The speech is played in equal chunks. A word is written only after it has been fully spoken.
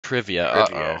Trivia.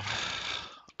 Trivia.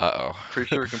 Uh-oh. Uh-oh. Pretty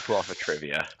sure we can pull off a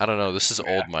trivia. I don't know. This is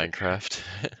old Math. Minecraft.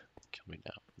 Kill me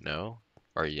now. No?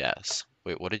 Or yes?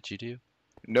 Wait, what did you do?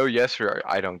 No, yes, or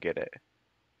I don't get it.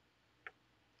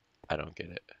 I don't get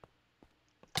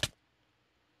it.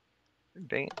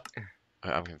 Dang.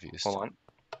 I'm confused. Hold on.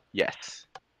 Yes.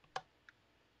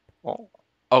 Oh.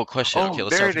 Oh, question. Okay, Oh,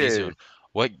 let's there start it with the easy is. one.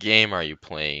 What game are you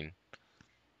playing?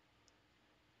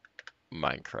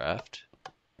 Minecraft.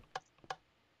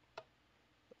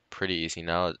 Pretty easy.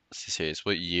 Now let's see serious.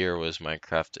 What year was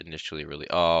Minecraft initially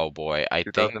released? Oh boy, I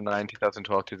think 2009,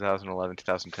 2012, 2011,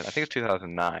 2010. I think it's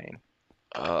 2009,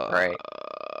 uh right?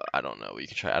 I don't know. We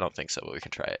can try. I don't think so, but we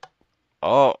can try it.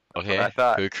 Oh, That's what I okay.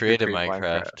 thought. Who Who created created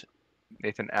Minecraft? Minecraft?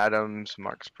 Nathan Adams,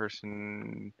 Mark's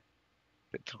Person,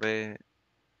 Bitre,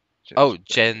 Oh,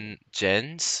 Jens,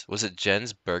 Jens? Was it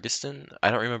Jens Bergeston?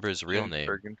 I don't remember his real Jens name.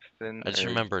 Bergensen, I just or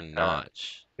remember uh,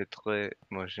 Notch. Bitre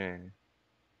Mogin.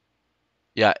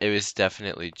 Yeah, it was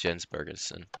definitely Jens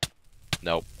Bergeston.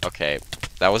 Nope. Okay.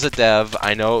 That was a dev.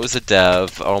 I know it was a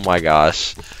dev. Oh my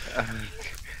gosh.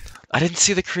 I didn't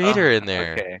see the creator in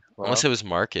there. Okay, Unless well, it was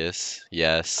Marcus.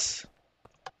 Yes.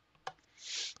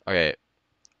 Okay.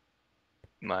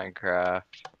 Minecraft,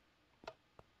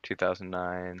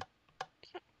 2009.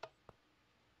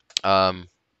 Um,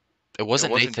 it It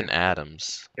wasn't wasn't. Nathan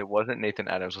Adams. It wasn't Nathan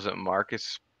Adams. Was it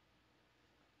Marcus,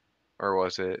 or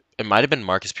was it? It might have been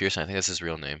Marcus Pearson. I think that's his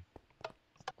real name.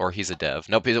 Or he's a dev.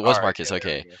 Nope, it All was right, Marcus. yeah,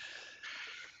 there we Okay. go.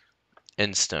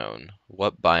 In stone.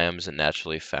 What biome is it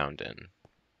naturally found in?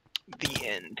 The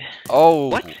end. Oh!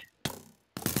 What?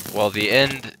 Well, the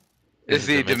end Is is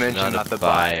the a dimension, dimension, not not a the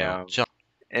biome. biome?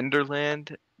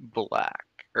 Enderland, black,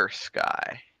 or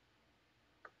sky?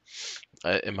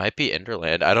 It might be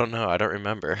Enderland. I don't know. I don't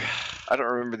remember. I don't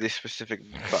remember the specific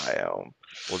biome.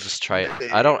 We'll just try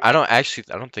it. I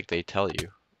don't think they tell you.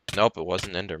 Nope, it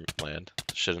wasn't Enderland.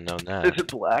 Should have known Is that. it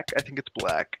black? I think it's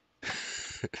black.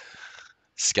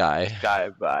 Sky. Sky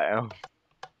biome.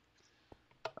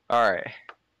 All right.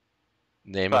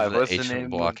 Name of 5. the What's the ancient name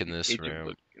of block in the this ancient room.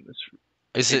 book in this room?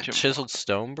 Is it Ancient chiseled block.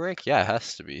 stone brick? Yeah, it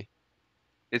has to be.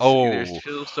 It's either Oh,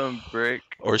 Silstone brick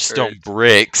or or stone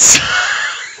bricks.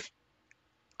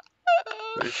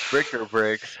 it's brick or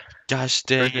bricks. Gosh Or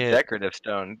dang is it it. decorative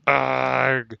stone?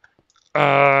 Arg.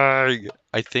 Arg.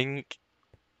 I think.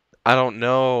 I don't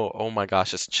know. Oh my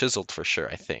gosh, it's chiseled for sure,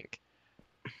 I think.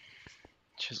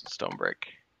 Chiseled stone brick.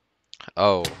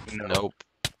 Oh, No. nope.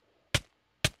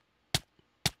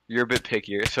 You're a bit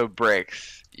pickier. So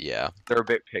bricks. Yeah. They're a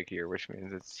bit pickier, which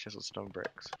means it's chiseled stone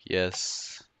bricks.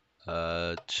 Yes.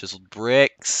 Chiseled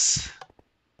bricks.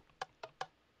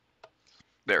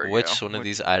 There we go. Which one of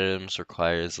these items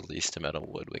requires the least amount of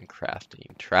wood when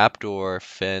crafting? Trapdoor,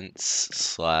 fence,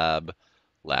 slab,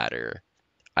 ladder.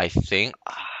 I think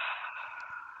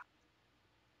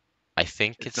I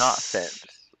think It's not it's fence.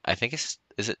 I think it's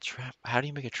is it trap? How do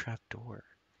you make a trapdoor?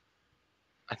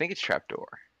 I think it's trapdoor.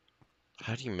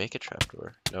 How do you make a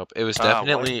trapdoor? Nope. It was What?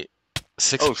 definitely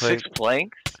six Oh, plank. 6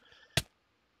 planks?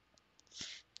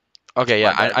 Okay,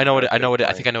 yeah, My bad. I know what No, it, I know 6 what it,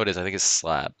 I think planks. I know what it is. I think it's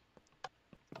slab.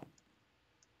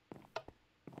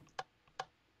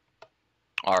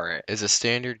 Alright. Is a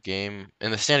standard game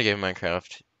in the standard game of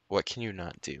Minecraft, what can you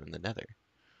not do in the Nether?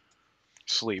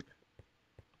 Sleep.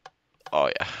 Oh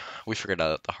yeah, we figured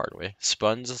out the hard way.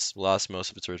 Sponge lost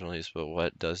most of its original use, but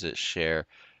what does it share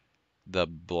the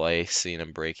blasting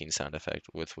and breaking sound effect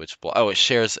with which block? Oh, it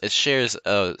shares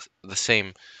the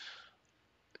same.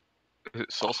 Is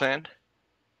it soul sand?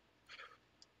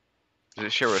 Does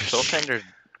it share with soul sand or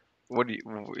what do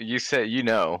you said you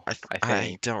know, I I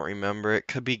think. don't remember. It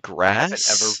could be I haven't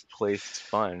ever grass. placed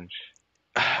sponge.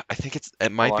 I think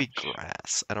it might be Watch.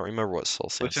 grass. I don't remember what soul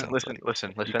sand Listen, sounds listen, like. listen,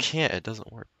 You listen. can't. It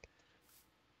doesn't work.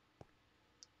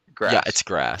 Yeah, it's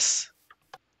Grass.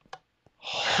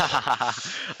 grass.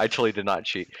 I totally did not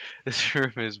cheat. This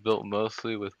room is built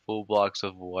mostly with full blocks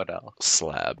of what else?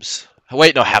 Slabs.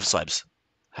 Wait, no, half slabs.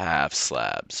 Half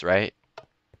slabs, right?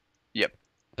 Yep.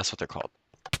 That's what they're called.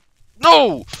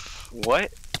 No!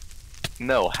 What?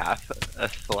 No, half a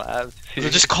slab? They're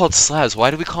just called slabs. Why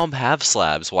do we call them half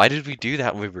slabs? Why did we do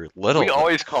that when we were little? We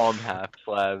always call them half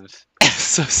slabs.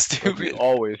 So Like, we stupid.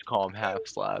 always call them half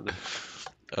slabs.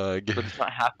 Ugh. But it's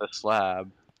not half a slab.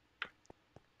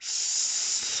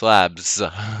 Slabs.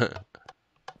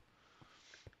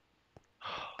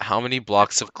 How many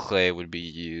blocks of clay would be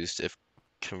used if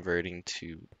converting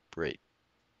to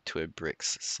a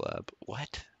bricks slab?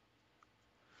 What?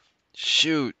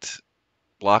 Shoot.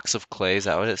 Blocks of clay, is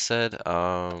that what it said?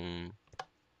 I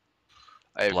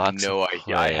have Blocks of no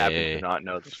idea. I happen to clay. not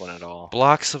know this one at all.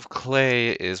 Blocks of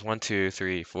clay is 1, 2,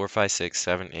 3, 4, 5, 6,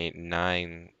 7, 8,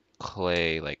 9.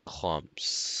 clay, like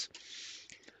clumps.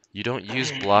 You don't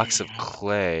use blocks of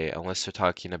clay unless you're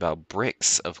talking about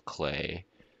bricks of clay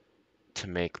to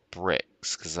make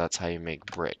bricks, because that's how you make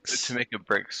To bricks. make a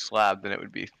brick slab, then it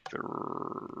would be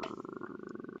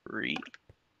 3,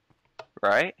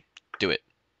 right? Do it.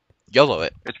 YOLO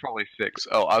it. It's probably 6.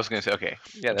 Oh, I was gonna say, okay.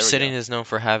 Yeah, there we Obsidian go. is known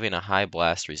for having a high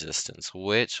blast resistance.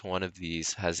 Which one of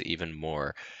these has even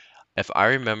more? If I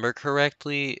remember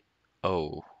correctly,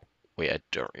 oh, wait, I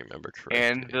don't remember correctly.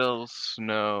 Anvil,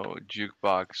 snow,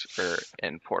 jukebox,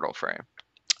 and portal frame.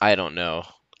 I don't know.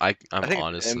 I'm I think it's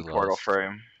honestly in portal lost.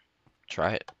 frame.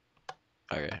 Try it.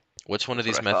 Okay. Which one of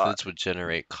That's what these I thought. methods would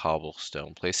generate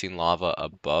cobblestone? Placing lava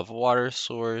above water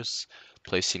source,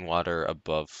 placing water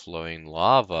above flowing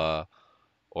lava,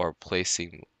 or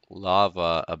placing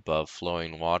lava above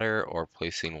flowing water, or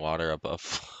placing water above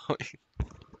flowing.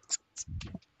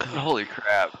 Holy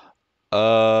crap.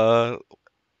 Uh,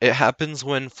 it happens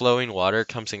when flowing water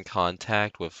comes in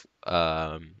contact with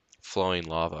flowing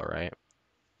lava, right?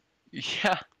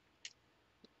 Yeah.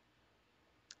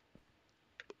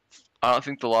 I don't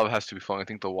think the lava has to be flowing. I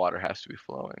think the water has to be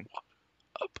flowing.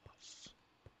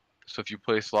 So if you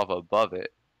place lava above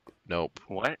it, Nope.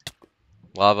 what?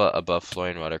 Lava above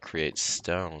flowing water creates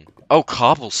stone. Oh,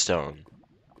 cobblestone.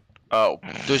 Oh.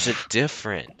 There's a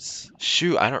difference.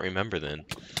 Shoot, I don't remember then.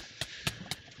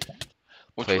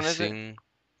 Which one is it? Placing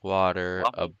water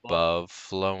Lava above. above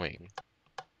flowing.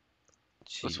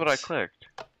 That's what I Jeez. clicked.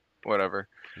 Whatever.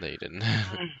 No, you didn't.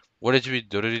 What did you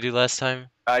do last time?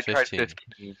 I tried 15.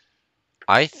 15.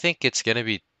 I think it's gonna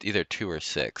be either 2 or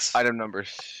 6. Item number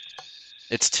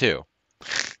It's 2.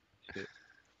 6.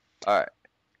 Alright.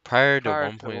 Prior to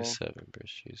Prior to 1.7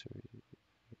 British user.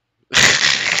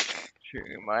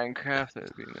 shooting Minecraft, that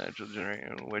would be natural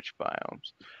generating which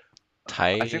biomes?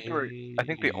 Tight. I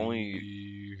think they only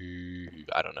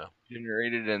I don't know.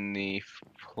 generated in the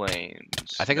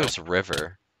plains. I think it No. was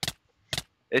river.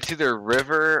 It's either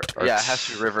river. Or Yeah, it has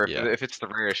to be river. yeah. If it's the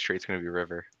rarest tree, it's gonna be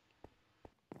river.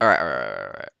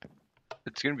 Alright.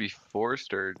 It's gonna be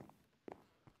forest or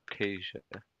acacia.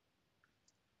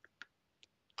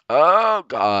 Oh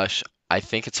gosh. I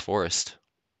think it's forest.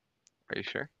 Are you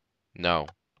sure? No.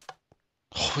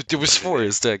 Oh, it was What is it?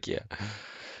 forest, heck yeah.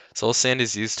 Soul sand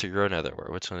is used to grow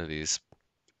netherware. Which one of these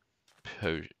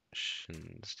potions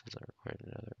does not require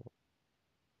another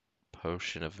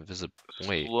potion of invisible?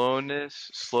 Wait.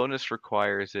 Slowness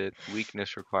requires it.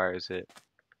 Weakness requires it.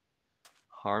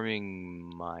 Harming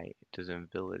might. Does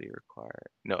ability require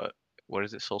it? No. What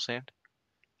is it? Soul sand?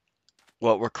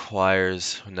 What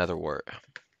requires nether wart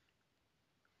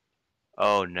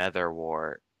Oh, nether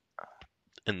wart.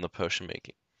 in the potion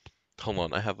making? Hold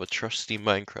on, I have a trusty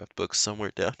Minecraft book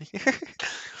somewhere down here.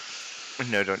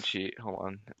 No, don't cheat. Hold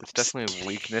on. It's definitely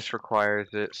weakness requires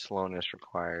it. Slowness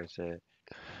requires it.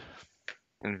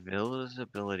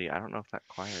 Invisibility. I don't know if that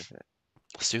requires it.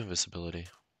 Let's do invisibility.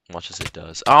 Watch as it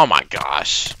does. Oh my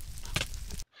gosh.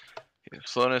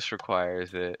 Slowness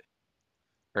requires it.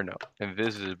 Or no,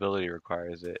 invisibility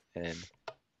requires it, and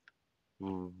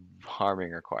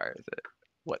harming requires it.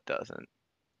 What doesn't?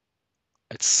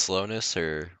 It's slowness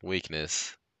or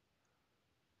weakness.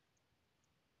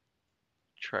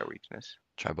 Try weakness.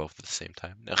 Try both at the same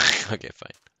time. No. Okay,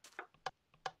 fine.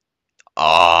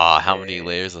 Ah, how many Yay.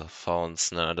 layers of fallen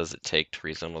snow does it take to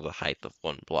resemble the height of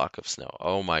one block of snow?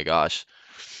 Oh my gosh.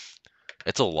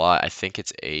 It's a lot. I think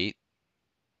it's 8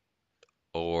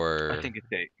 or I think it's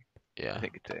 8. I yeah.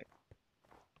 think it's 8.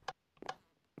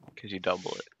 Because you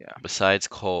double it, yeah. Besides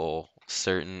coal,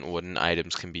 certain wooden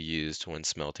items can be used when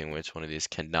smelting. Which one of these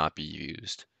cannot be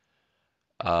used?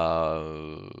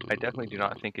 I definitely do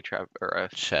not think a trap or a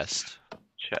Chest.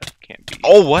 chest can't be.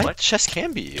 Oh, what? Chest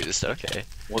can be used. Okay.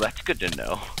 Well, that's good to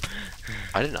know.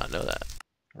 I did not know that.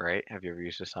 Right? Have you ever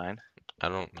used a sign? I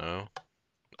don't know.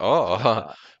 That's what I Oh,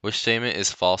 thought. which statement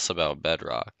is false about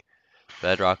bedrock?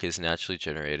 Bedrock is naturally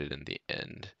generated in the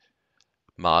end.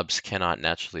 Mobs cannot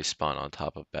naturally spawn on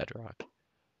top of bedrock.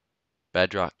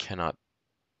 Bedrock cannot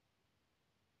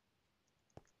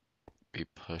be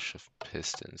push of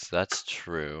pistons. That's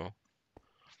true.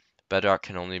 Bedrock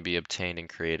can only be obtained in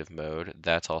creative mode.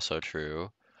 That's also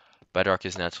true. Bedrock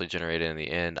is naturally generated in the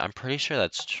end. I'm pretty sure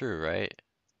that's true, right?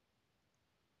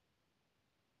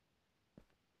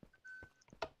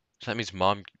 So that means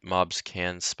mobs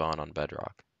can spawn on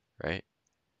bedrock, right?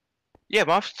 Yeah,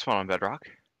 mobs spawn on bedrock.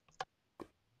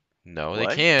 No, they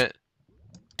What? can't.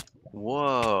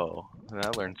 Whoa. I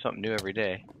learn something new every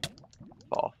day.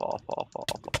 Fall.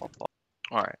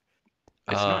 Alright.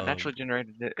 It's not Um, naturally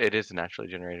generated. It is naturally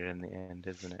generated in the end,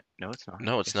 isn't it? No, it's not.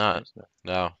 no, it's Yes, it not. is though.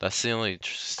 No, that's the only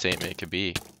statement it could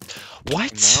be. No,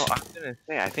 What? I'm gonna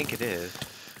say I think it is.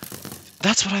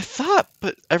 That's what I thought,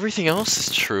 but everything else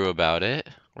is true about it.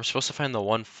 We're supposed to find the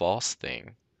one false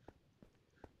thing.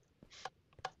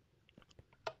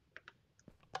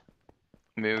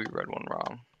 Maybe we read one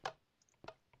wrong.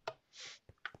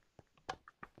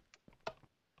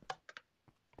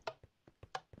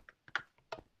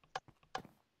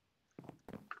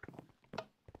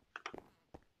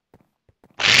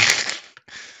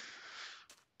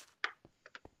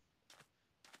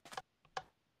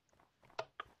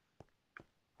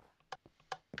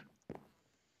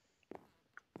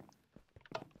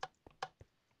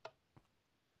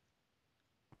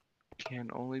 Can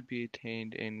only be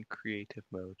attained in creative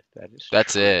mode. That is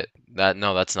That's true. it.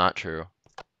 No, that's not true.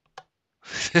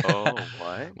 Oh,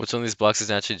 what? Which one of these blocks is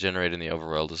naturally generated in the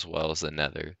overworld as well as the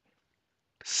nether?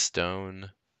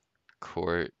 Stone,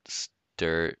 quartz,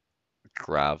 dirt,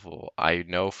 gravel. I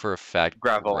know for a fact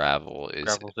Gravel. gravel is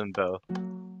Gravel's in both.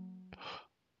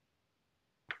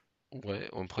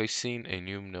 when placing a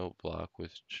new note block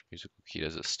with musical key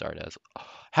does it start as?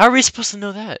 How are we supposed to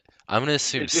know that? I'm gonna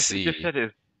assume It just C. said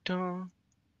it. Dun.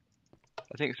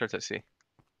 I think it starts at C.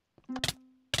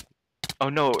 Oh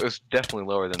no, it was definitely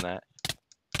lower than that.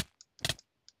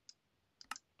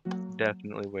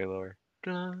 Definitely way lower.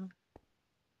 Dun.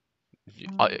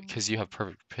 Because you have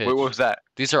perfect Wait, what pitch. was that?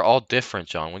 These are all different,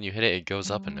 John. When you hit it, it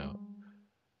goes up a note.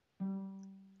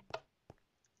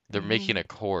 They're making a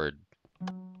chord.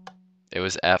 It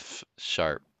was F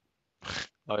sharp.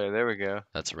 Oh yeah, there we go.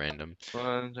 That's random.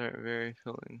 Ones aren't very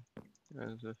filling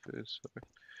as a food source.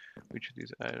 Which of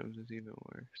these items is even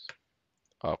worse?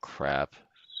 Oh crap.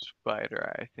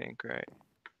 Spider, I think, right?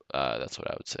 That's what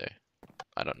I would say.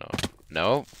 I don't know.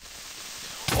 No.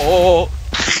 Oh.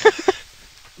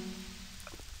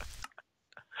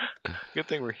 Good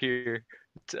thing we're here.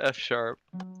 It's F sharp.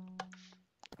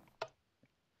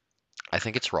 I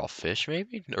think it's raw fish,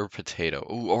 maybe, or potato.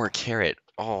 Ooh, or a carrot.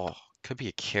 Oh, could be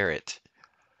a carrot.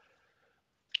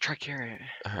 Try carrot.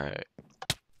 All right.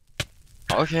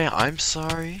 Okay, I'm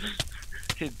sorry.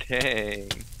 Dang.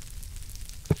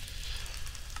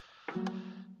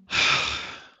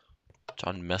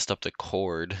 John messed up the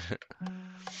chord.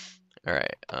 All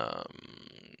right.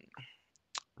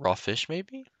 Raw fish,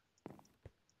 maybe,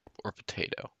 or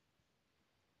potato.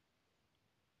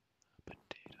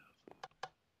 Potato.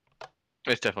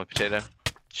 It's definitely potato.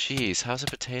 Jeez, how's a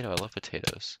potato? I love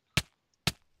potatoes.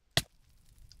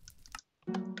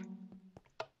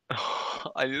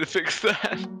 I need to fix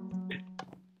that.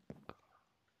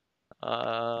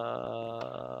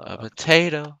 A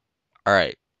potato. All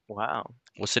right. Wow.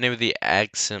 What's the name of the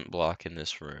accent block in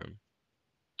this room?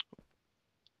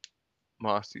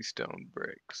 Mossy stone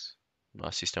bricks.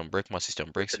 Mossy stone brick, mossy stone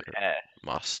With bricks, an or S.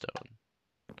 moss stone.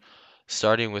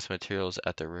 Starting with materials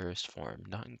at their rarest form,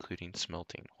 not including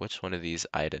smelting. Which one of these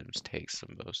items takes the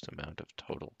most amount of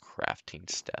total crafting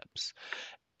steps?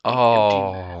 An empty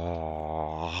map.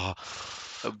 Oh,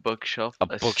 A bookshelf. a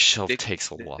A bookshelf stick. takes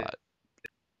a lot.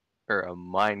 Or a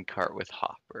minecart with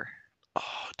hopper.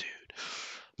 Oh, dude.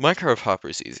 Microwave hopper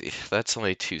is easy. That's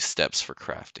only 2 steps for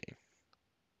crafting.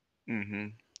 Mm-hmm.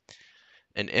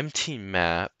 An empty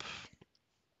map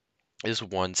is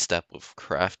 1 step of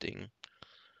crafting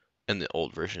in the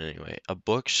old version anyway. A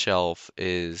bookshelf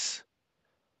is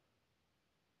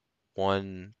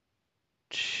 1,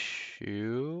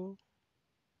 2,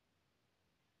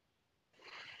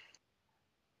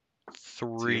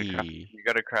 So three. you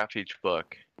gotta craft each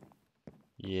book.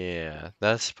 Yeah,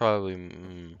 that's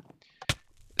probably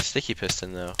sticky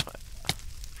piston though.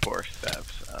 4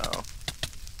 steps. Oh.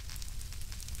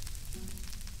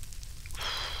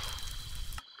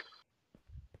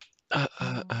 Uh,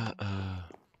 uh, uh, uh.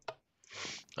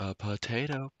 A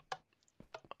potato.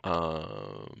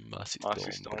 Mossy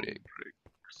Mossy stone stone brick.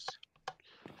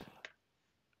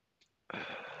 bricks.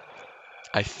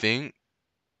 I think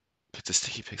it's a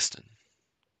sticky piston.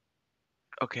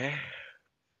 Okay.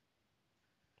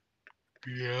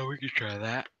 Yeah, we could try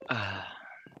that.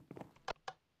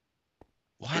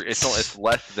 What? It's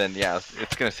less than, yeah,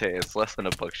 it's gonna say it's less than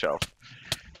a bookshelf.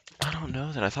 I don't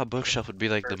know that. I thought bookshelf would be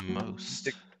like the Or most.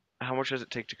 how much does it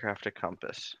take to craft a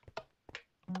compass?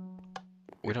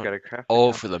 We We've don't. got to craft a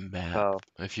Oh, for compass. the map. Oh,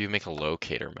 If you make a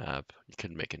locator map, you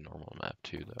could make a normal map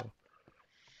too, though.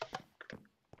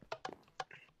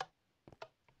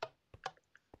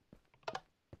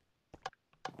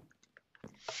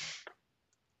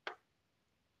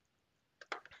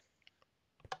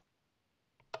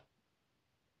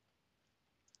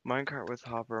 Minecart with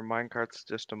hopper. Minecart's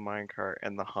just a minecart,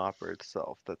 and the hopper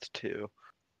itself. That's 2.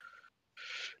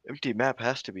 Empty map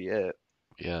has to be it.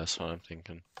 Yeah, that's what I'm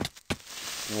thinking.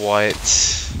 What?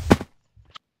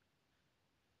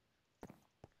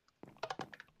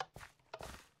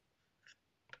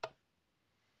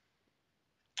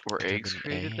 Were Could have eggs been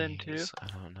created then too? eggs. I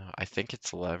don't know. I think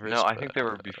it's levers, No, I but think they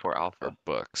were before or alpha.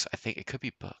 books. I think it could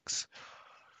be books.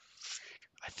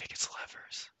 I think it's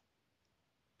levers.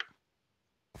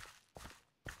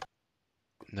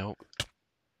 Nope.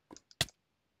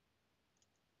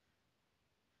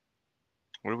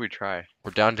 What do we try?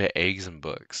 We're down to eggs and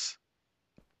books.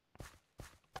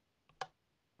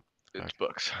 It's Okay.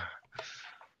 books.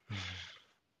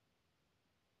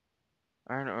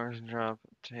 Iron ores and drop,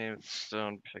 obtain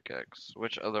stone pickaxe.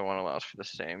 Which other one allows for the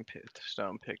same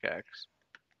stone pickaxe?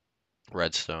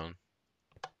 Redstone.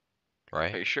 Are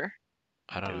Right? you sure?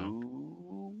 I don't know.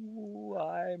 No,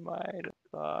 I might have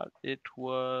thought it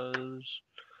was.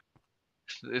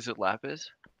 Is it lapis?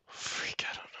 Freak,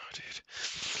 I don't know, dude.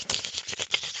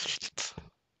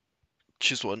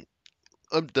 Choose one.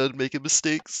 I'm done making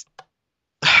mistakes.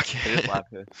 It Okay. is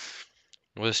lapis.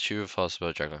 What is true or false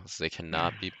about jack-o'-lanterns? They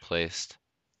cannot be placed,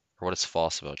 or what is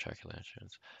false about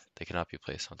jack-o'-lanterns? They cannot be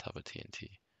placed on top of TNT.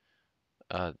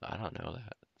 I don't know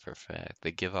that for a fact.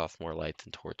 They give off more light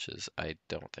than torches. I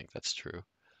don't think that's true.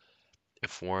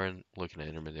 If Warren looking at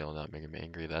Enderman will not make him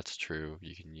angry, that's true.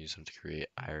 You can use them to create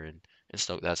iron and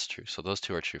snow. That's true. So those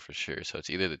two are true for sure. So it's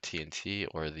either the TNT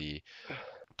or the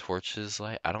torches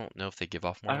light. I don't know if they give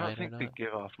off more I don't light or think they not.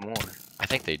 give off more. I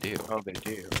think they do. Oh, they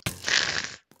do.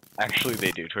 Actually,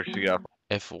 they do. Torches give off.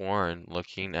 If Warren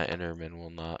looking at Enderman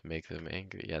will not make them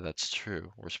angry. Yeah, that's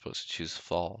true. We're supposed to choose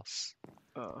false.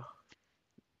 Oh.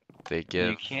 They You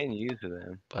give. can use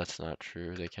them. That's not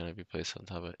true. They cannot be placed on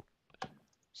top of it.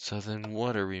 So then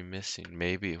what are we missing?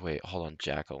 Maybe, wait, hold on,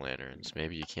 jack-o'-lanterns.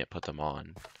 Maybe you can't put them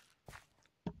on.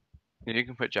 You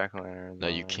can put jack-o'-lanterns No,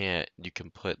 you on. can't. You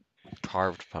can put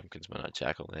carved pumpkins, but not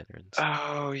jack-o'-lanterns.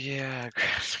 Oh yeah,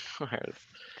 grass requires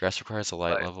Grass requires a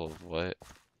light Light. level of what?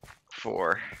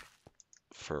 4.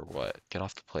 For what? Get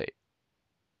off the plate.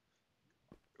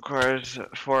 Requires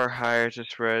 4 or higher to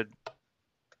spread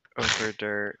over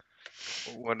dirt.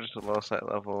 What is the lowest light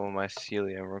level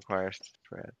mycelium requires to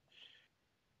spread?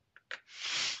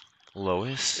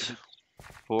 Lowest? If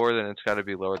it's 4, then it's got to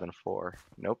be lower than 4.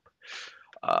 Nope.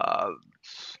 Mycelium.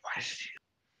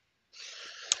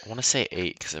 I want to say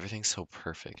 8 because everything's so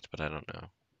perfect, but I don't know.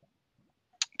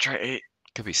 Try 8.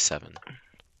 Could be 7.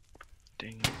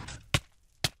 Dang it.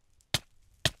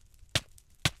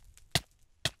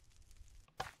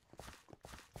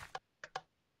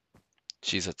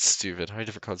 Jeez, that's stupid. How many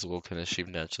different kinds of wool can a sheep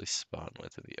naturally spawn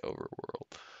with in the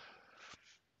overworld?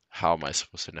 How am I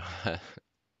supposed to know that?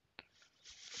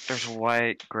 There's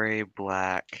white, gray,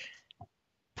 black.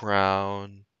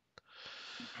 Brown.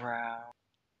 Brown.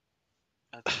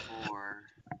 That's 4.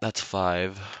 That's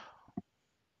 5.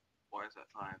 Why is that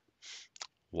 5?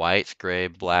 White, gray,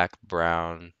 black,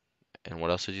 brown, and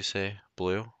what else did you say?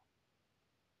 Blue?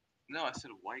 No, I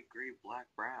said white, gray, black,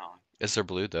 brown. Is there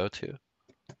blue though too?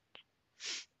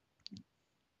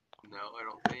 No, I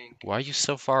don't think. Why are you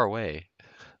so far away?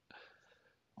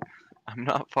 I'm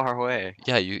not far away.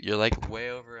 Yeah, you're like way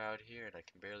over out here and I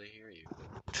can barely hear you.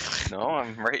 No,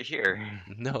 I'm right here.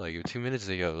 No, like 2 minutes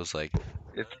ago it was like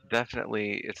It's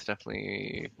definitely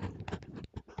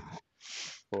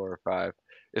 4 or 5.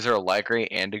 Is there a light gray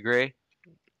and a gray?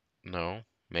 no,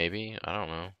 maybe, I don't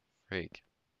know. Freak.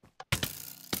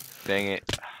 Dang it.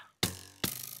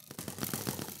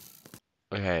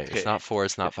 Okay, it's Okay, not 4,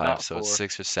 it's not it's 5, not so it's 4.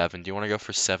 6 or 7. Do you want to go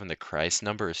for 7, the Christ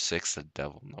number, or 6, the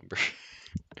devil number?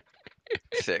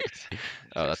 6.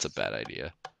 Oh, that's a bad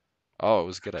idea. Oh, it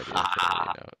was a good idea. Okay, you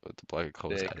Ha! know, the block of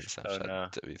coal was added in 6. Oh Snapchat no.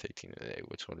 W13 today.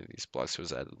 Which one of these blocks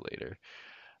was added later?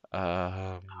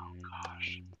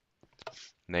 Gosh.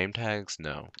 Name tags?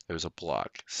 No. It was a block.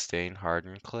 Stain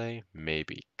hardened clay?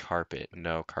 Maybe. Carpet?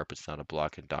 No, carpet's not a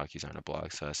block and donkeys aren't a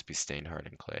block, so it has to be stain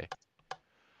hardened clay.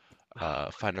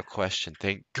 Final question.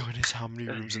 Thank goodness how many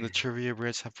rooms in the trivia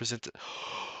branch have presented.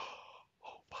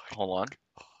 Oh my Hold on.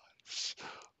 gosh.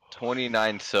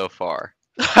 29 so far.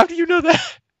 How do you know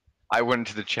that? I went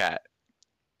into the chat.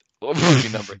 Maybe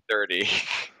number 30.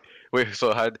 Wait,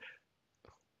 so have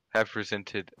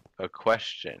presented a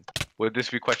question. Would this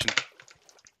be question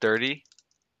 30,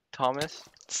 Thomas?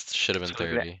 Should have been So we're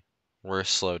gonna- 30. We're a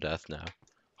slow death now.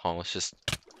 Hold on, let's just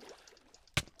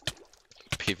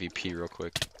PvP real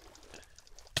quick.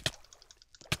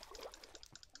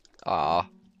 Ah,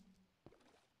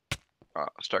 I'll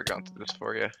start going through this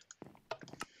for you.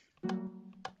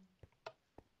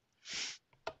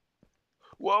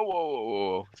 Whoa, whoa, whoa,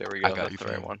 whoa. There we I go. got That's you, the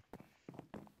right fam. one.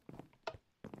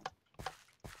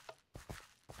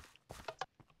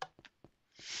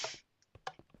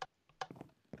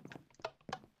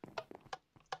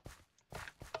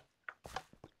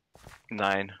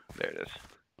 Nine. There it is.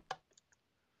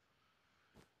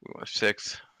 We went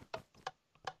 6.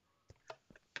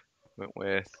 Went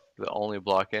with the only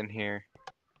block in here.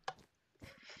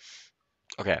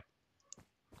 Okay.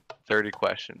 30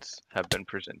 questions have been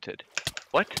presented.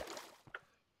 What?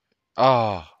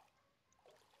 Oh.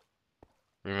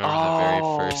 Remember the very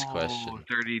first question.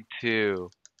 32.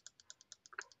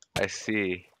 I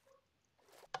see.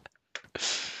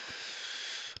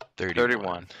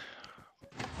 31.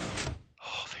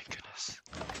 Oh, thank goodness.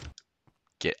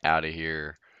 Get out of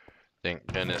here. Thank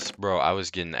goodness. Bro, I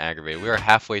was getting aggravated. We were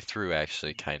halfway through,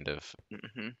 actually, kind of.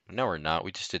 Mm-hmm. No, we're not.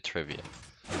 We just did trivia.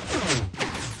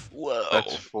 Whoa.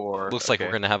 That's 4. Looks like we're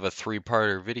okay. gonna have a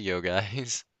 3-parter video,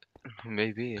 guys.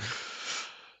 Maybe.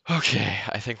 Okay,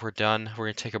 I think we're done. We're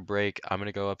gonna take a break. I'm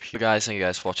gonna go up here. Guys, thank you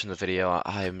guys for watching the video.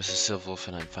 I am Mrs. Silverwolf,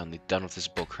 and I'm finally done with this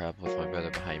bullcrap with my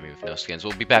brother behind me with no skins.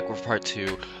 We'll be back with part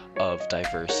 2 of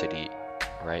Diversity,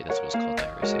 right? That's what it's called,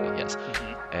 Diversity, yes.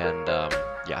 And,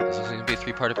 yeah, this is gonna be a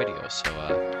 3-part video, so,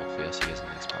 hopefully I'll see you guys in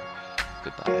the next part.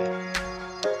 Goodbye.